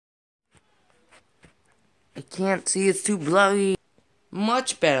can't see, it's too blurry.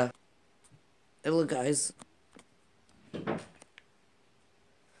 Much better. Hey, look, guys.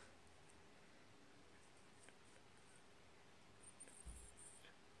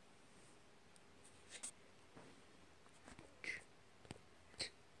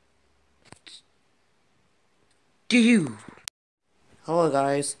 Hello,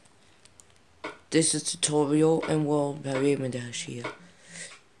 guys. This is tutorial and we'll be here.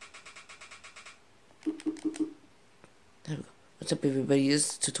 What's up, everybody? This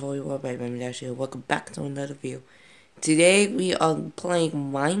is tutorial by Dash here. Welcome back to another video. Today we are playing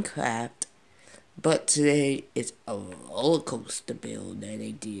Minecraft, but today it's a roller coaster build that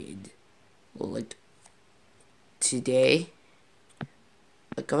I did. Well, like today,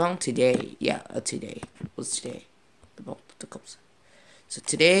 like around today, yeah, today. What's today? So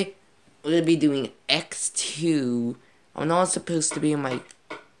today we're gonna be doing X2. I know it's supposed to be my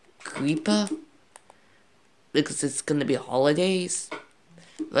creeper because it's gonna be holidays.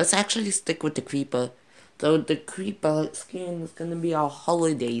 Let's actually stick with the creeper. So the creeper skin is gonna be our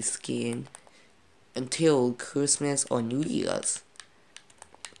holiday skin until Christmas or New Year's.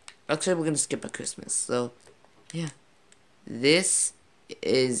 Actually, we're gonna skip a Christmas. So yeah, this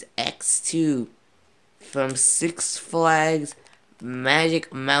is X2 from Six Flags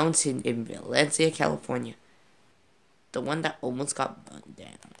Magic Mountain in Valencia, California. The one that almost got burned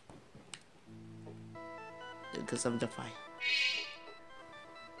down because of the fire.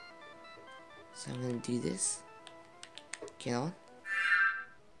 So I'm gonna do this. Get on.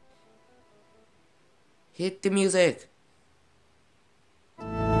 Hit the music.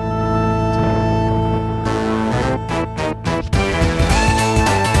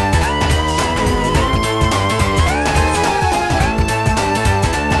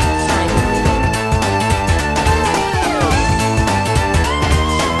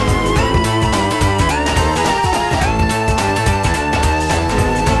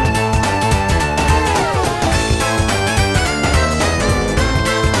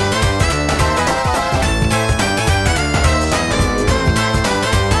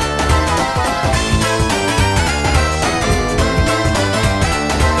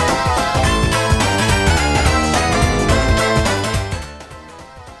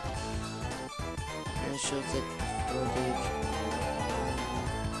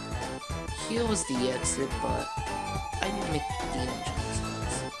 Here was the exit, but I didn't make the entrance.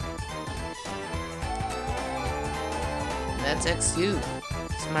 That's X2.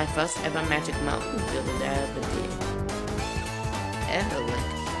 It's my first ever Magic Mountain build that I ever did. Ever, like,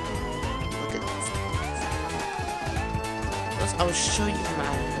 look at this. First, I'll show you my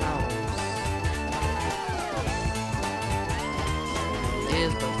house.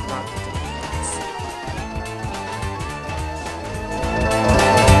 There's the front.